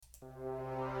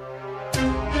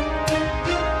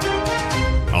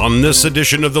On this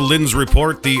edition of the Linz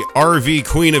Report, the RV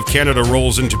Queen of Canada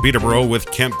rolls into Peterborough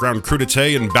with campground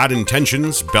crudité and bad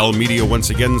intentions. Bell Media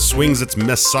once again swings its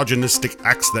misogynistic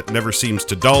axe that never seems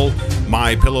to dull.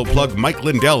 My pillow plug Mike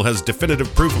Lindell has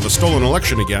definitive proof of a stolen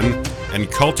election again. And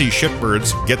culty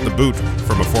shitbirds get the boot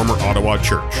from a former Ottawa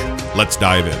church. Let's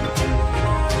dive in.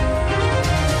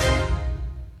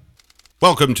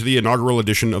 Welcome to the inaugural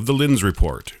edition of the Linz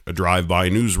Report, a drive-by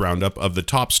news roundup of the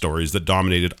top stories that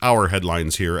dominated our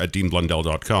headlines here at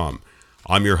deanblundell.com.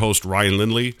 I'm your host, Ryan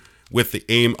Lindley. With the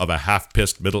aim of a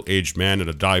half-pissed middle-aged man at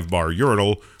a dive bar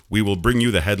urinal, we will bring you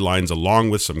the headlines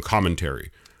along with some commentary.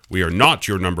 We are not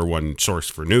your number one source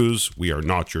for news. We are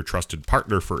not your trusted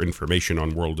partner for information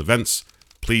on world events.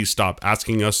 Please stop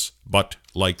asking us, but,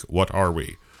 what are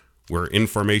we? We're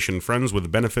information friends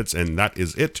with benefits, and that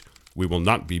is it. We will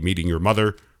not be meeting your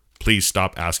mother. Please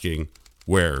stop asking,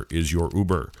 where is your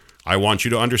Uber? I want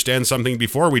you to understand something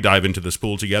before we dive into this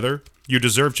pool together. You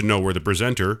deserve to know where the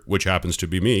presenter, which happens to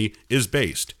be me, is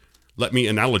based. Let me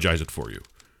analogize it for you.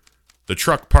 The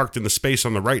truck parked in the space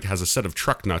on the right has a set of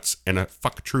truck nuts and a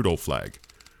Fuck Trudeau flag.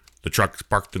 The truck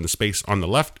parked in the space on the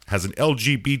left has an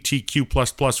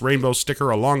LGBTQ++ rainbow sticker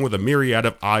along with a myriad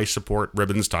of eye support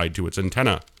ribbons tied to its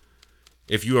antenna.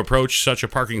 If you approach such a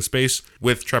parking space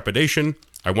with trepidation,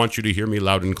 I want you to hear me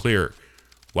loud and clear.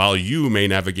 While you may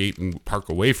navigate and park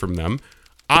away from them,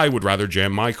 I would rather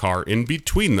jam my car in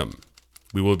between them.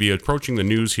 We will be approaching the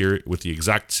news here with the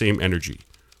exact same energy.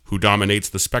 Who dominates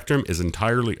the spectrum is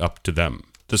entirely up to them.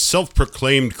 The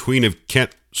self-proclaimed Queen of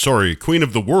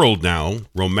the World now,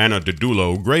 Romana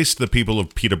Didulo, graced the people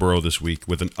of Peterborough this week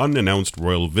with an unannounced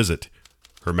royal visit.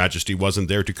 Her Majesty wasn't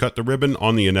there to cut the ribbon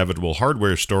on the inevitable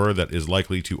hardware store that is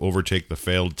likely to overtake the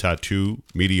failed tattoo,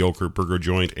 mediocre burger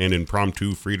joint, and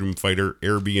impromptu freedom fighter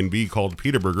Airbnb called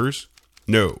Peterburgers.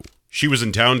 No. She was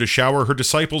in town to shower her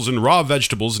disciples in raw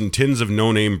vegetables and tins of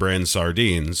no-name brand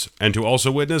sardines, and to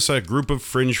also witness a group of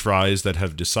fringe fries that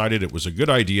have decided it was a good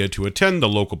idea to attend the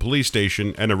local police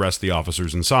station and arrest the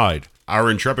officers inside.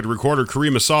 Our intrepid recorder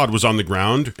Kareem Assad was on the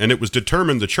ground, and it was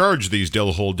determined the charge these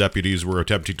Dillhole deputies were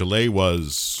attempting to lay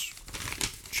was...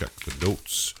 check the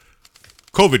notes.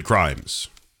 COVID crimes.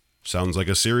 Sounds like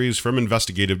a series from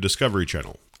Investigative Discovery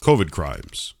Channel. COVID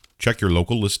crimes. Check your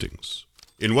local listings.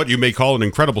 In what you may call an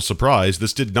incredible surprise,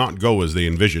 this did not go as they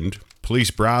envisioned.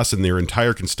 Police brass and their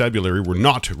entire constabulary were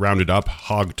not rounded up,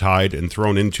 hog-tied, and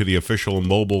thrown into the official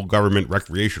mobile government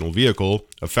recreational vehicle,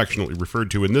 affectionately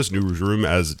referred to in this newsroom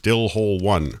as Dillhole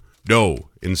 1. No,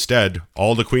 instead,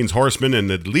 all the Queen's horsemen and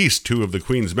at least 2 of the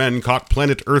Queen's men caught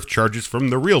planet Earth charges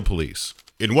from the real police.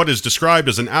 In what is described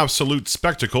as an absolute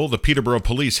spectacle, the Peterborough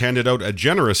police handed out a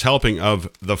generous helping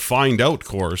of the Find Out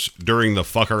course during the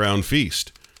Fuck Around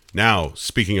feast. Now,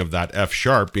 speaking of that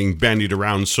F-sharp being bandied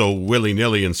around so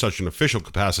willy-nilly in such an official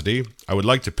capacity, I would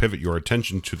like to pivot your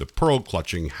attention to the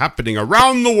pearl-clutching happening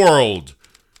around the world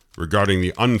regarding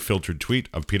the unfiltered tweet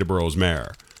of Peterborough's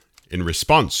mayor in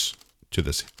response to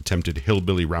this attempted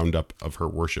hillbilly roundup of her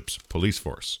worship's police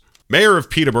force. Mayor of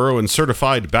Peterborough and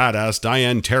certified badass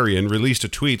Diane Terrian released a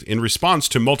tweet in response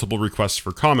to multiple requests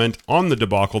for comment on the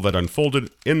debacle that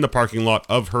unfolded in the parking lot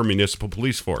of her municipal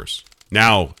police force.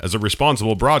 Now, as a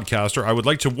responsible broadcaster, I would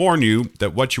like to warn you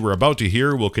that what you are about to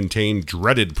hear will contain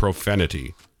dreaded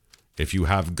profanity. If you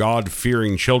have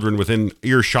God-fearing children within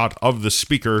earshot of the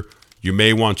speaker, you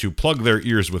may want to plug their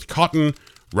ears with cotton,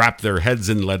 wrap their heads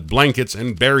in lead blankets,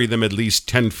 and bury them at least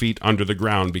 10 feet under the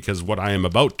ground, because what I am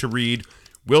about to read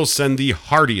will send the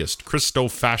hardiest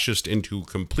Christo-fascist into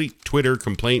complete Twitter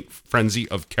complaint frenzy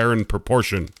of Karen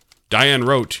proportion. Diane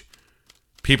wrote,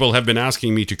 "People have been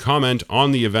asking me to comment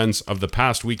on the events of the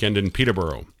past weekend in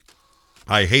Peterborough.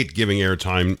 I hate giving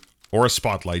airtime or a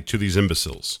spotlight to these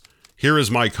imbeciles. Here is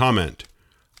my comment.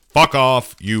 Fuck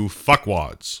off, you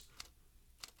fuckwads."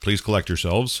 Please collect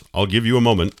yourselves. I'll give you a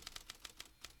moment.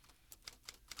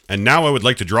 And now I would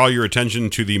like to draw your attention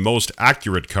to the most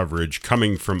accurate coverage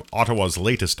coming from Ottawa's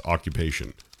latest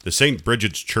occupation, the St.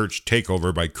 Bridget's Church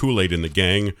takeover by Kool-Aid and the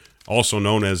gang, also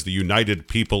known as the United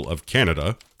People of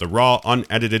Canada. The raw,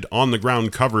 unedited,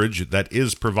 on-the-ground coverage that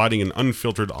is providing an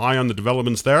unfiltered eye on the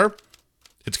developments there,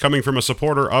 it's coming from a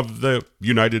supporter of the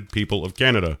United People of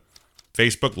Canada.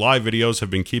 Facebook Live videos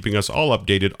have been keeping us all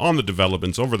updated on the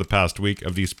developments over the past week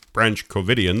of these French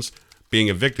COVIDians being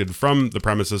evicted from the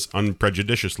premises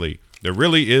unprejudiciously. There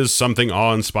really is something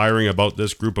awe-inspiring about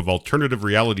this group of alternative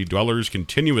reality dwellers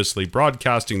continuously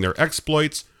broadcasting their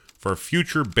exploits for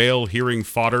future bail hearing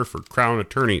fodder for Crown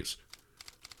attorneys.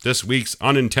 This week's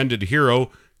unintended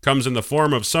hero comes in the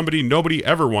form of somebody nobody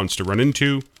ever wants to run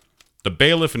into, the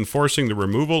bailiff enforcing the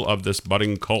removal of this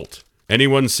budding cult.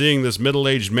 Anyone seeing this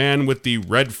middle-aged man with the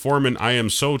Red Foreman "I am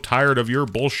so tired of your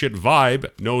bullshit" vibe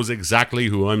knows exactly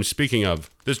who I'm speaking of.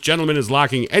 This gentleman is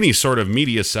lacking any sort of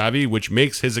media savvy, which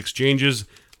makes his exchanges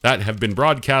that have been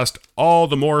broadcast all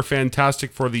the more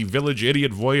fantastic for the village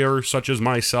idiot voyeur such as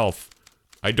myself.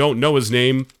 I don't know his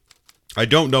name. I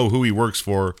don't know who he works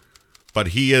for, but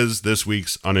he is this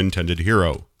week's unintended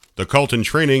hero. The cult in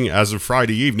training as of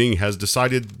Friday evening has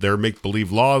decided their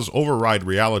make-believe laws override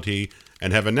reality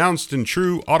and have announced in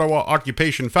true Ottawa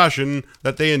occupation fashion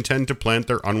that they intend to plant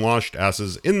their unwashed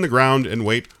asses in the ground and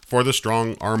wait for the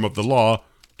strong arm of the law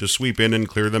to sweep in and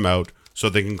clear them out so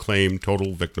they can claim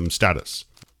total victim status.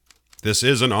 This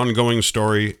is an ongoing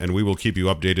story, and we will keep you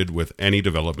updated with any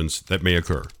developments that may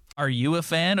occur. Are you a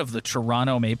fan of the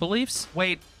Toronto Maple Leafs?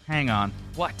 Wait, hang on.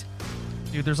 What?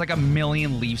 Dude, there's like a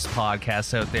million Leafs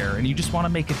podcasts out there, and you just want to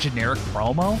make a generic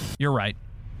promo? You're right.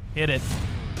 Hit it.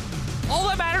 All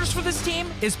that matters for this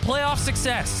team is playoff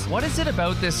success. What is it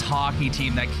about this hockey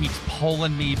team that keeps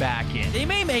pulling me back in? They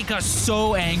may make us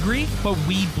so angry, but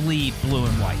we bleed blue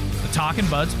and white. The Talkin'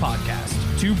 Buds Podcast.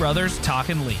 Two brothers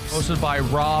talking Leafs. Hosted by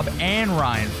Rob and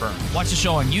Ryan Fern. Watch the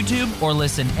show on YouTube or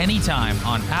listen anytime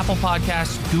on Apple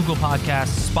Podcasts, Google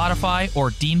Podcasts, Spotify,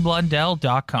 or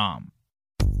DeanBlundell.com.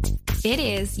 It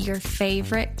is your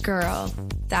favorite girl.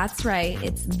 That's right,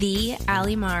 it's the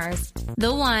Allie Mars,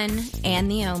 the one and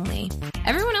the only.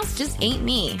 Everyone else just ain't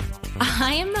me.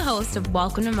 I am the host of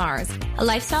Welcome to Mars, a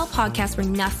lifestyle podcast where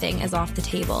nothing is off the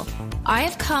table. I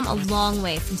have come a long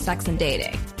way from sex and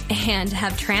dating and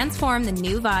have transformed the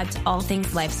new vibe to all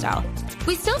things lifestyle.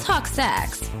 We still talk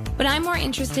sex, but I'm more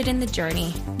interested in the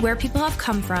journey, where people have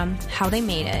come from, how they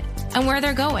made it, and where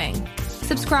they're going.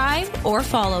 Subscribe or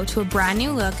follow to a brand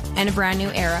new look and a brand new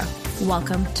era.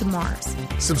 Welcome to Mars.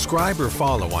 Subscribe or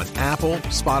follow on Apple,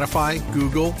 Spotify,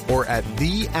 Google, or at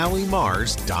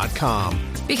theallymars.com.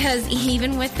 Because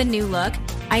even with the new look,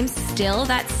 I'm still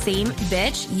that same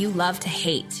bitch you love to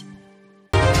hate.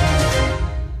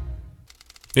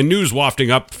 In news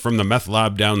wafting up from the meth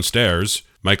lab downstairs,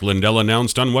 Mike Lindell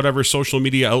announced on whatever social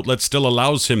media outlet still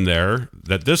allows him there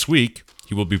that this week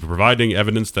he will be providing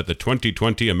evidence that the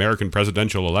 2020 American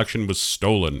presidential election was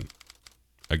stolen.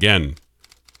 Again.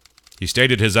 He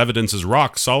stated his evidence is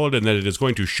rock solid and that it is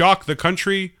going to shock the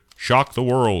country, shock the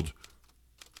world.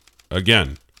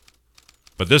 Again.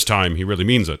 But this time, he really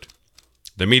means it.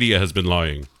 The media has been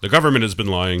lying. The government has been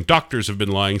lying. Doctors have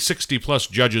been lying. 60-plus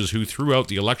judges who threw out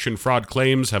the election fraud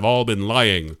claims have all been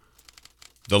lying.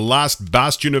 The last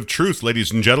bastion of truth,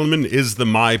 ladies and gentlemen, is the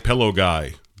My Pillow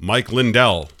guy, Mike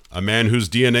Lindell, a man whose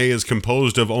DNA is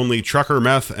composed of only trucker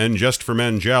meth and Just for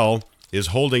Men gel, is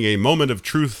holding a Moment of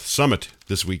Truth summit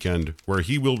this weekend, where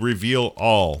he will reveal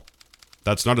all.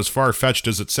 That's not as far-fetched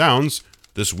as it sounds.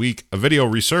 This week, a video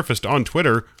resurfaced on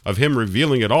Twitter of him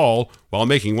revealing it all while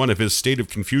making one of his State of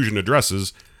Confusion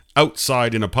addresses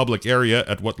outside in a public area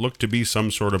at what looked to be some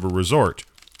sort of a resort,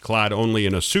 clad only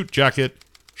in a suit jacket,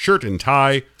 shirt and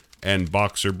tie, and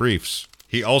boxer briefs.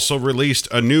 He also released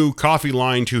a new coffee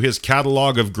line to his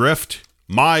catalog of grift.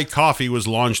 My Coffee was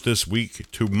launched this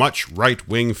week to much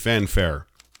right-wing fanfare.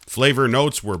 Flavor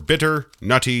notes were bitter,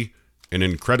 nutty, and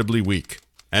incredibly weak.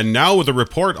 And now with a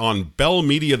report on Bell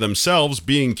Media themselves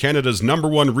being Canada's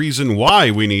 #1 reason why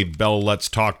we need Bell Let's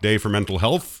Talk Day for mental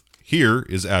health, here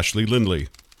is Ashley Lindley.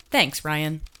 Thanks,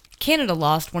 Ryan. Canada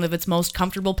lost one of its most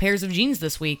comfortable pairs of jeans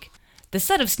this week. The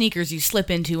set of sneakers you slip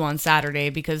into on Saturday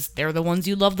because they're the ones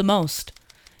you love the most.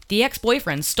 The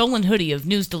ex-boyfriend's stolen hoodie of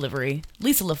news delivery,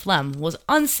 Lisa Laflemme, was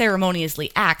unceremoniously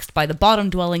axed by the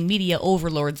bottom-dwelling media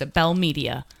overlords at Bell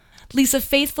Media. Lisa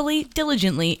faithfully,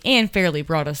 diligently, and fairly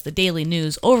brought us the daily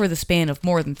news over the span of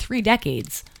more than 3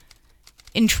 decades.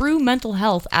 In true mental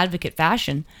health advocate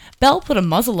fashion, Bell put a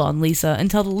muzzle on Lisa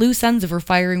until the loose ends of her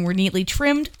firing were neatly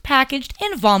trimmed, packaged,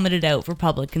 and vomited out for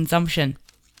public consumption.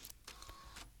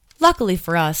 Luckily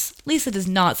for us, Lisa does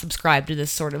not subscribe to this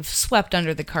sort of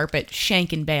swept-under-the-carpet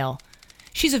shank and bail.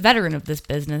 She's a veteran of this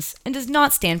business and does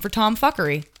not stand for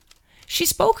tomfuckery. She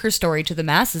spoke her story to the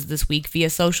masses this week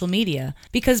via social media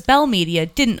because Bell Media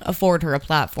didn't afford her a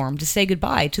platform to say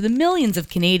goodbye to the millions of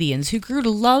Canadians who grew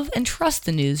to love and trust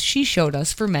the news she showed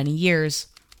us for many years.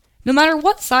 No matter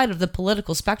what side of the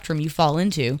political spectrum you fall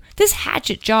into, this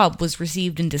hatchet job was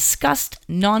received in disgust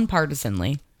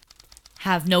nonpartisanly.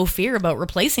 Have no fear about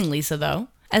replacing Lisa, though.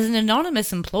 As an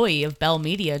anonymous employee of Bell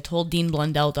Media told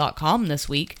DeanBlundell.com this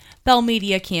week, Bell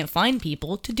Media can't find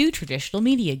people to do traditional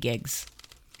media gigs.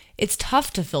 It's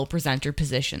tough to fill presenter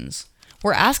positions.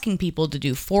 We're asking people to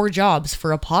do 4 jobs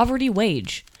for a poverty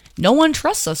wage. No one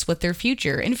trusts us with their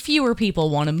future, and fewer people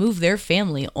want to move their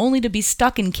family only to be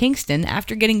stuck in Kingston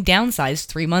after getting downsized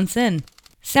 3 months in.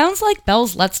 Sounds like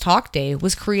Bell's Let's Talk Day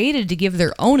was created to give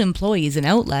their own employees an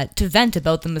outlet to vent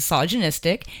about the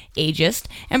misogynistic, ageist,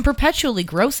 and perpetually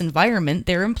gross environment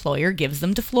their employer gives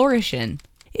them to flourish in.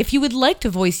 If you would like to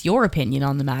voice your opinion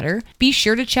on the matter, be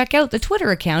sure to check out the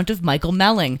Twitter account of Michael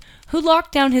Melling, who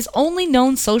locked down his only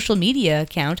known social media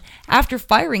account after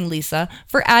firing Lisa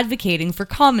for advocating for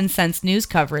common sense news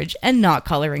coverage and not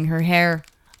coloring her hair.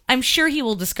 I'm sure he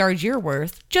will discard your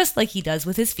worth, just like he does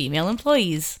with his female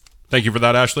employees. Thank you for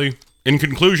that, Ashley. In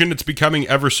conclusion, it's becoming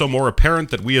ever so more apparent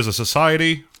that we as a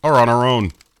society are on our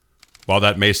own. While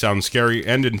that may sound scary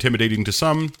and intimidating to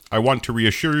some, I want to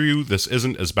reassure you this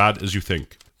isn't as bad as you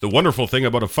think. The wonderful thing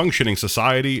about a functioning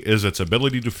society is its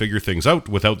ability to figure things out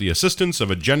without the assistance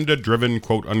of agenda-driven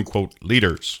quote-unquote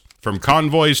leaders. From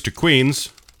convoys to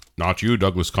queens, not you,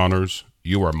 Douglas Connors,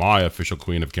 you are my official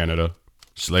queen of Canada.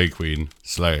 Slay, queen,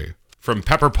 slay. From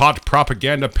pepperpot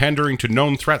propaganda pandering to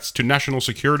known threats to national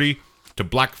security, to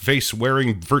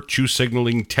blackface-wearing,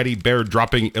 virtue-signaling, teddy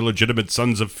bear-dropping illegitimate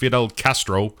sons of Fidel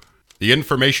Castro, the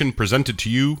information presented to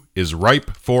you is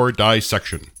ripe for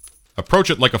dissection.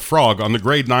 Approach it like a frog on the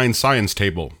grade 9 science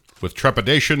table, with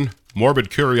trepidation,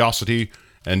 morbid curiosity,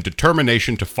 and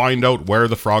determination to find out where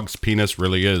the frog's penis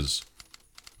really is.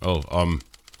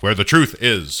 Where the truth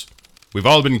is. We've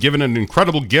all been given an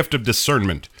incredible gift of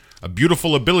discernment, a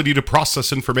beautiful ability to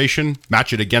process information,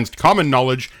 match it against common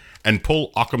knowledge, and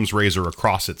pull Occam's razor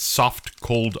across its soft,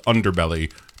 cold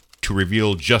underbelly to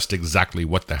reveal just exactly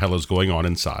what the hell is going on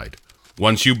inside.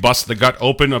 Once you bust the gut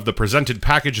open of the presented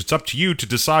package, it's up to you to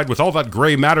decide with all that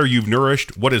gray matter you've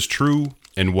nourished what is true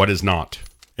and what is not.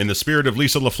 In the spirit of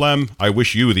Lisa LaFlemme, I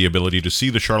wish you the ability to see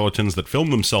the charlatans that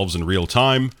film themselves in real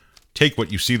time, take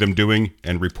what you see them doing,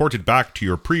 and report it back to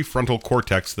your prefrontal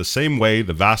cortex the same way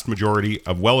the vast majority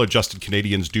of well-adjusted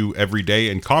Canadians do every day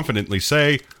and confidently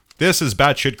say, "This is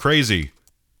batshit crazy."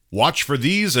 Watch for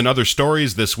these and other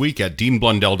stories this week at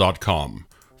deanblundell.com.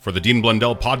 For the Dean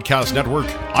Blundell Podcast Network,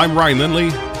 I'm Ryan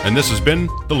Lindley, and this has been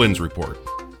The Linds Report.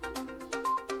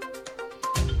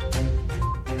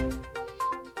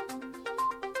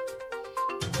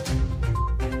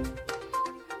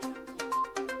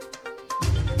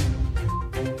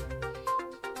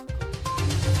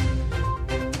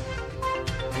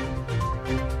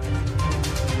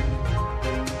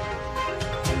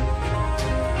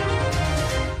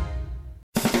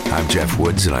 I'm Jeff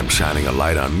Woods, and I'm shining a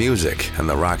light on music and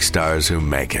the rock stars who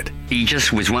make it. He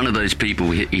just was one of those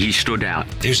people, he stood out.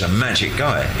 He was a magic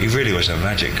guy. He really was a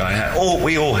magic guy.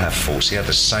 We all have faults. He had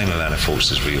the same amount of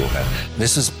faults as we all had.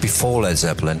 This was before Led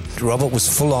Zeppelin. Robert was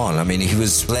full on. I mean, he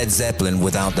was Led Zeppelin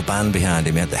without the band behind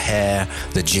him. He had the hair,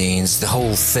 the jeans, the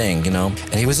whole thing, you know.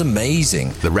 And he was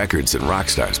amazing. The Records and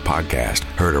Rockstars podcast,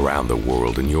 heard around the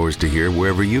world and yours to hear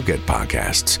wherever you get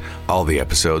podcasts. All the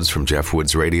episodes from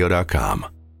jeffwoodsradio.com.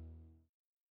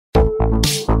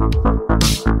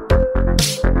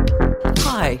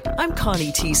 Hi, I'm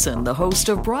Connie Thiessen, the host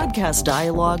of Broadcast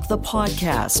Dialogue, the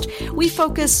podcast. We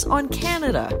focus on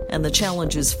Canada and the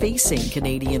challenges facing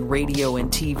Canadian radio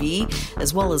and TV,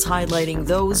 as well as highlighting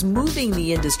those moving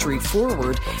the industry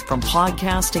forward from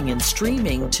podcasting and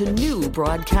streaming to new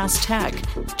broadcast tech.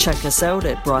 Check us out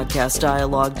at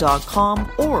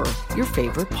broadcastdialogue.com or your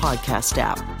favorite podcast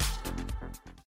app.